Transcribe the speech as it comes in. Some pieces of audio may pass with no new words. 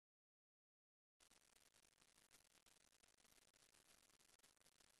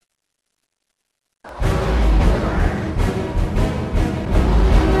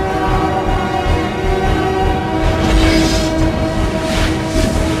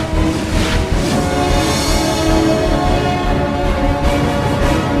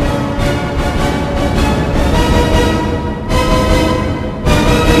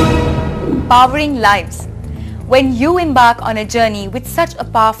empowering lives. When you embark on a journey with such a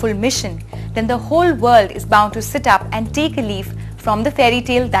powerful mission, then the whole world is bound to sit up and take a leaf from the fairy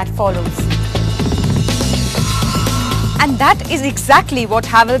tale that follows. And that is exactly what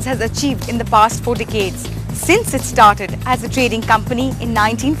Havells has achieved in the past 4 decades, since it started as a trading company in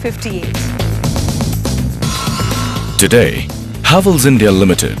 1958. Today, Havells India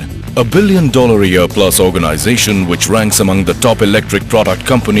Limited, a $1 billion a year plus organization which ranks among the top electric product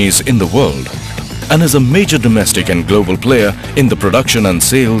companies in the world, and is a major domestic and global player in the production and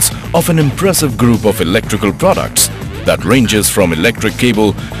sales of an impressive group of electrical products that ranges from electric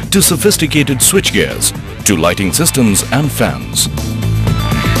cable to sophisticated switchgears to lighting systems and fans.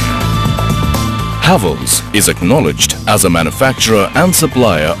 Havells is acknowledged as a manufacturer and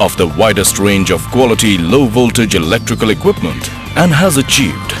supplier of the widest range of quality low-voltage electrical equipment and has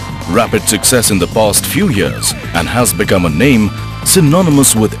achieved rapid success in the past few years and has become a name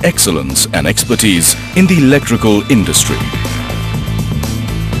synonymous with excellence and expertise in the electrical industry.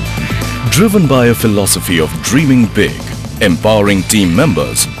 Driven by a philosophy of dreaming big, empowering team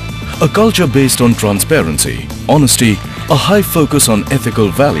members, a culture based on transparency, honesty, a high focus on ethical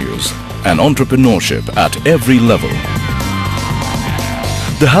values, and entrepreneurship at every level,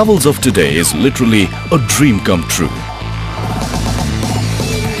 the Havells of today is literally a dream come true.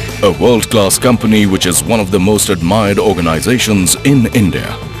 A world-class company which is one of the most admired organizations in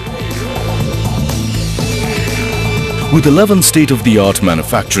India. With 11 state-of-the-art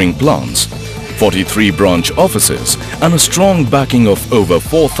manufacturing plants, 43 branch offices and a strong backing of over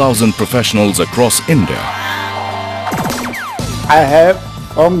 4,000 professionals across India. I have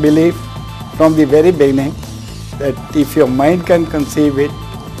firm belief from the very beginning that if your mind can conceive it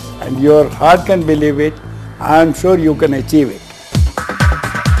and your heart can believe it, I am sure you can achieve it.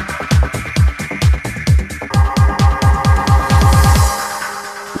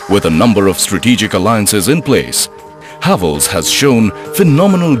 With a number of strategic alliances in place, Havells has shown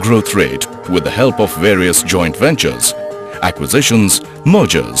phenomenal growth rate with the help of various joint ventures, acquisitions,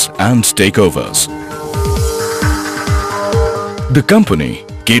 mergers and takeovers. The company,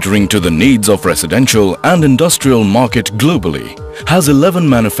 catering to the needs of residential and industrial market globally, has 11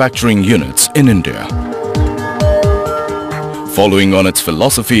 manufacturing units in India. Following on its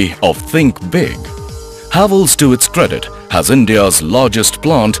philosophy of think big, Havells, to its credit, has India's largest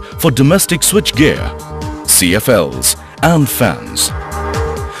plant for domestic switchgear, CFLs and fans.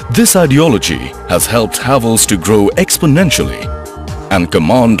 This ideology has helped Havells to grow exponentially and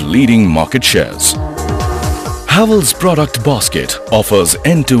command leading market shares. Havells product basket offers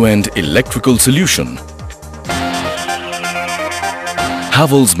end-to-end electrical solution.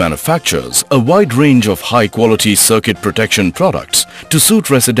 Havells manufactures a wide range of high-quality circuit protection products to suit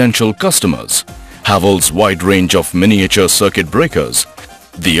residential customers. Havells' wide range of miniature circuit breakers,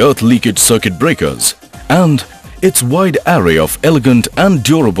 the earth leakage circuit breakers, and its wide array of elegant and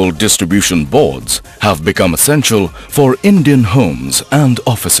durable distribution boards have become essential for Indian homes and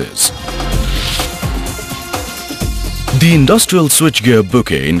offices. The industrial switchgear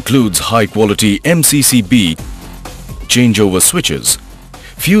bouquet includes high-quality MCCB changeover switches,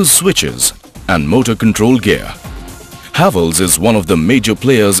 fuse switches, and motor control gear. Havells is one of the major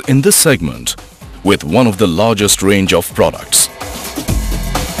players in this segment, with one of the largest range of products.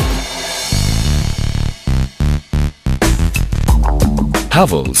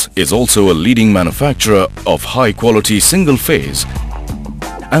 Havells is also a leading manufacturer of high-quality single-phase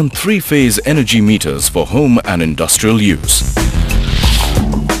and 3-phase energy meters for home and industrial use.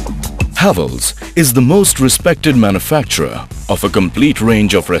 Havells is the most respected manufacturer of a complete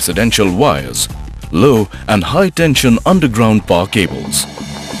range of residential wires, low and high-tension underground power cables.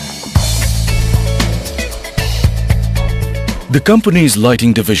 The company's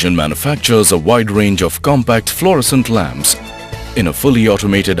lighting division manufactures a wide range of compact fluorescent lamps in a fully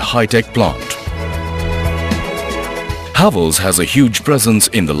automated high-tech plant. Havells has a huge presence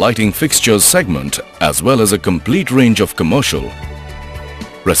in the lighting fixtures segment as well as a complete range of commercial,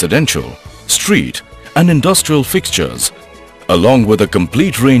 residential, street and industrial fixtures, along with a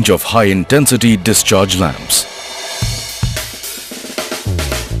complete range of high-intensity discharge lamps.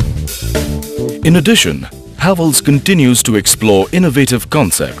 In addition, Havells continues to explore innovative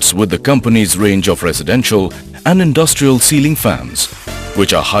concepts with the company's range of residential and industrial ceiling fans,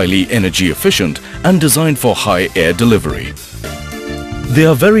 which are highly energy efficient and designed for high air delivery. They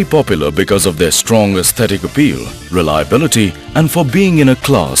are very popular because of their strong aesthetic appeal, reliability, and for being in a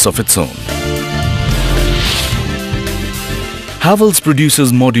class of its own. Havells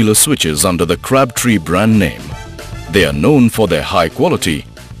produces modular switches under the Crabtree brand name. They are known for their high quality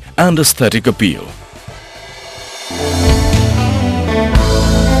and aesthetic appeal.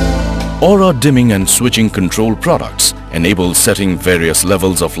 Aura dimming and switching control products enable setting various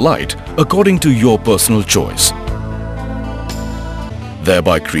levels of light according to your personal choice,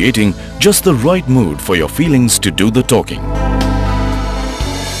 thereby creating just the right mood for your feelings to do the talking.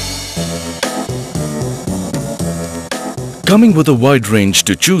 Coming with a wide range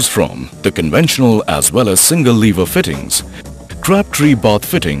to choose from, the conventional as well as single lever fittings, Crabtree Bath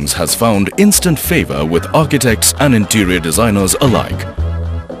Fittings has found instant favor with architects and interior designers alike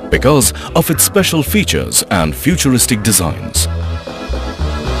because of its special features and futuristic designs.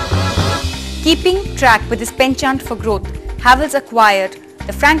 Keeping track with this penchant for growth, Havells acquired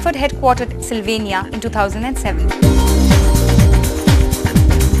the Frankfurt headquartered Sylvania in 2007.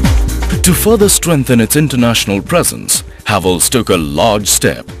 To further strengthen its international presence, Havells took a large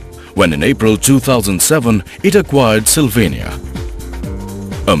step when in April 2007 it acquired Sylvania,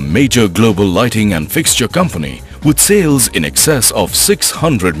 a major global lighting and fixture company with sales in excess of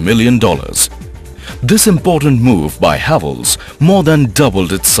 $600 million. This important move by Havells more than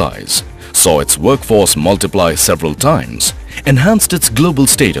doubled its size, saw its workforce multiply several times, enhanced its global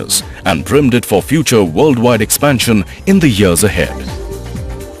status and primed it for future worldwide expansion in the years ahead.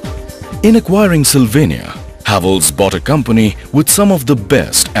 In acquiring Sylvania, Havells bought a company with some of the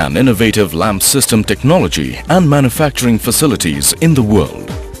best and innovative lamp system technology and manufacturing facilities in the world.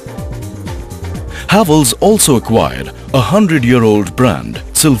 Havells also acquired a 100-year-old brand,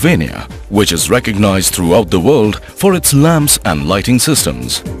 Sylvania, which is recognized throughout the world for its lamps and lighting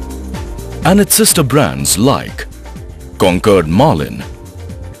systems, and its sister brands like Concord Marlin,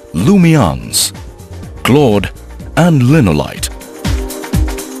 Lumiance, Claude and Linolite.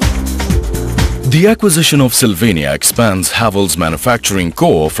 The acquisition of Sylvania expands Havells' manufacturing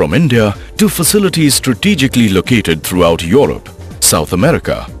core from India to facilities strategically located throughout Europe, South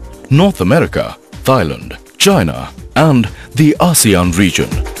America, North America, Thailand, China and the ASEAN region.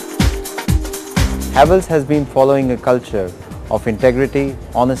 Havells has been following a culture of integrity,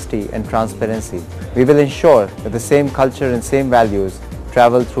 honesty and transparency. We will ensure that the same culture and same values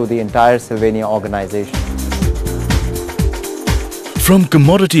travel through the entire Sylvania organization. From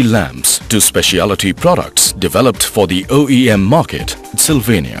commodity lamps to specialty products developed for the OEM market,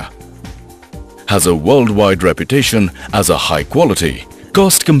 Sylvania has a worldwide reputation as a high-quality,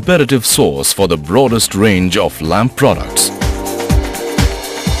 cost-competitive source for the broadest range of lamp products.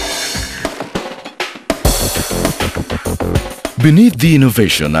 Beneath the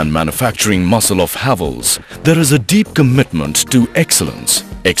innovation and manufacturing muscle of Havells, there is a deep commitment to excellence,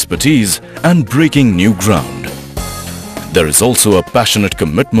 expertise and breaking new ground. There is also a passionate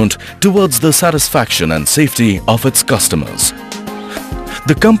commitment towards the satisfaction and safety of its customers.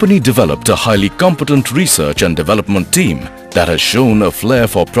 The company developed a highly competent research and development team that has shown a flair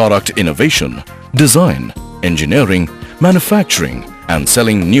for product innovation, design, engineering, manufacturing and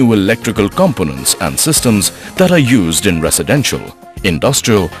selling new electrical components and systems that are used in residential,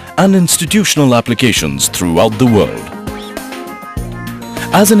 industrial and institutional applications throughout the world.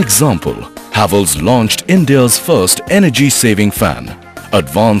 As an example, Havells launched India's first energy-saving fan,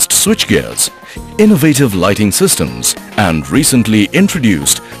 advanced switchgears, innovative lighting systems and recently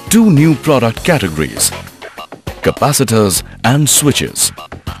introduced two new product categories, capacitors and switches.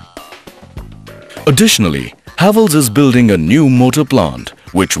 Additionally, Havells is building a new motor plant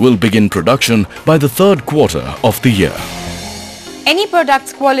which will begin production by the third quarter of the year. Any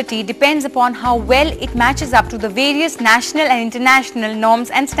product's quality depends upon how well it matches up to the various national and international norms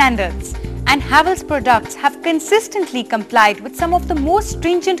and standards. And Havells products have consistently complied with some of the most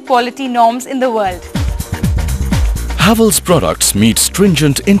stringent quality norms in the world. Havells products meet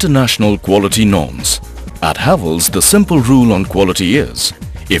stringent international quality norms. At Havells, the simple rule on quality is,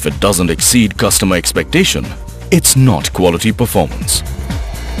 if it doesn't exceed customer expectation, it's not quality performance.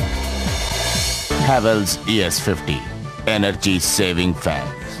 Havells ES50 Energy Saving Fan.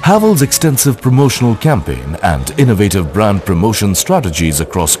 Havells' extensive promotional campaign and innovative brand promotion strategies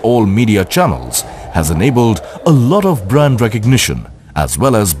across all media channels has enabled a lot of brand recognition as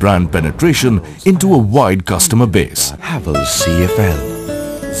well as brand penetration into a wide customer base. Havells CFL.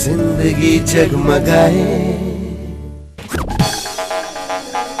 Zindagi jagmagaye.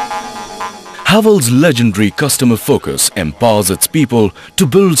 Havells' legendary customer focus empowers its people to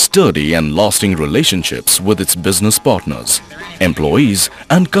build sturdy and lasting relationships with its business partners, employees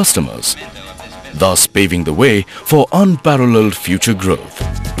and customers, thus paving the way for unparalleled future growth.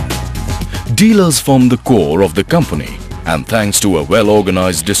 Dealers form the core of the company, and thanks to a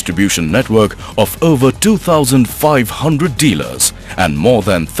well-organized distribution network of over 2,500 dealers and more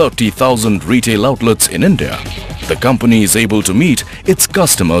than 30,000 retail outlets in India, the company is able to meet its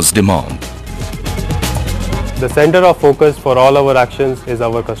customers' demand. The center of focus for all our actions is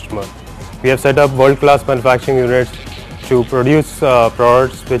our customer. We have set up world-class manufacturing units to produce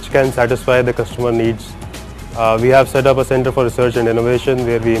products which can satisfy the customer needs. We have set up a Center for Research and Innovation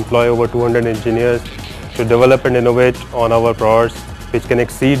where we employ over 200 engineers to develop and innovate on our products which can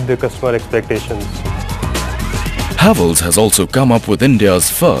exceed the customer expectations. Havells has also come up with India's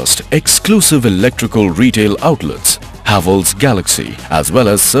first exclusive electrical retail outlets, Havells Galaxy, as well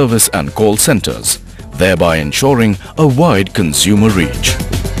as service and call centers, thereby ensuring a wide consumer reach.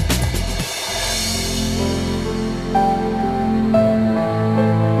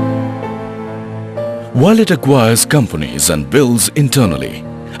 While it acquires companies and builds internally,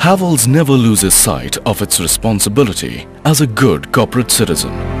 Havells never loses sight of its responsibility as a good corporate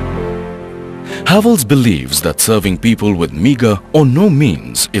citizen. Havells believes that serving people with meager or no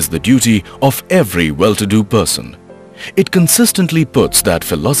means is the duty of every well-to-do person. It consistently puts that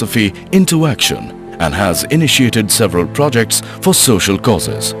philosophy into action and has initiated several projects for social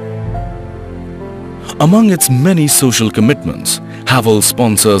causes. Among its many social commitments, Havells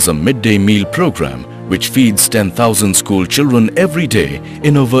sponsors a midday meal program which feeds 10,000 school children every day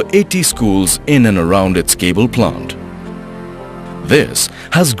in over 80 schools in and around its cable plant. This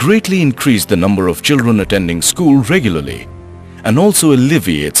has greatly increased the number of children attending school regularly and also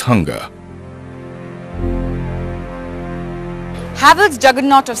alleviates hunger. Havells'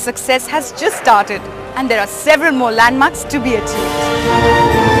 juggernaut of success has just started and there are several more landmarks to be achieved.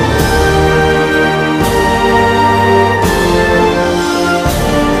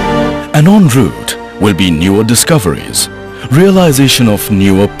 And en route will be newer discoveries, realization of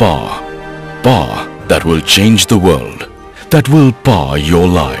newer power that will change the world, that will power your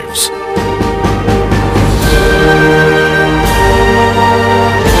lives.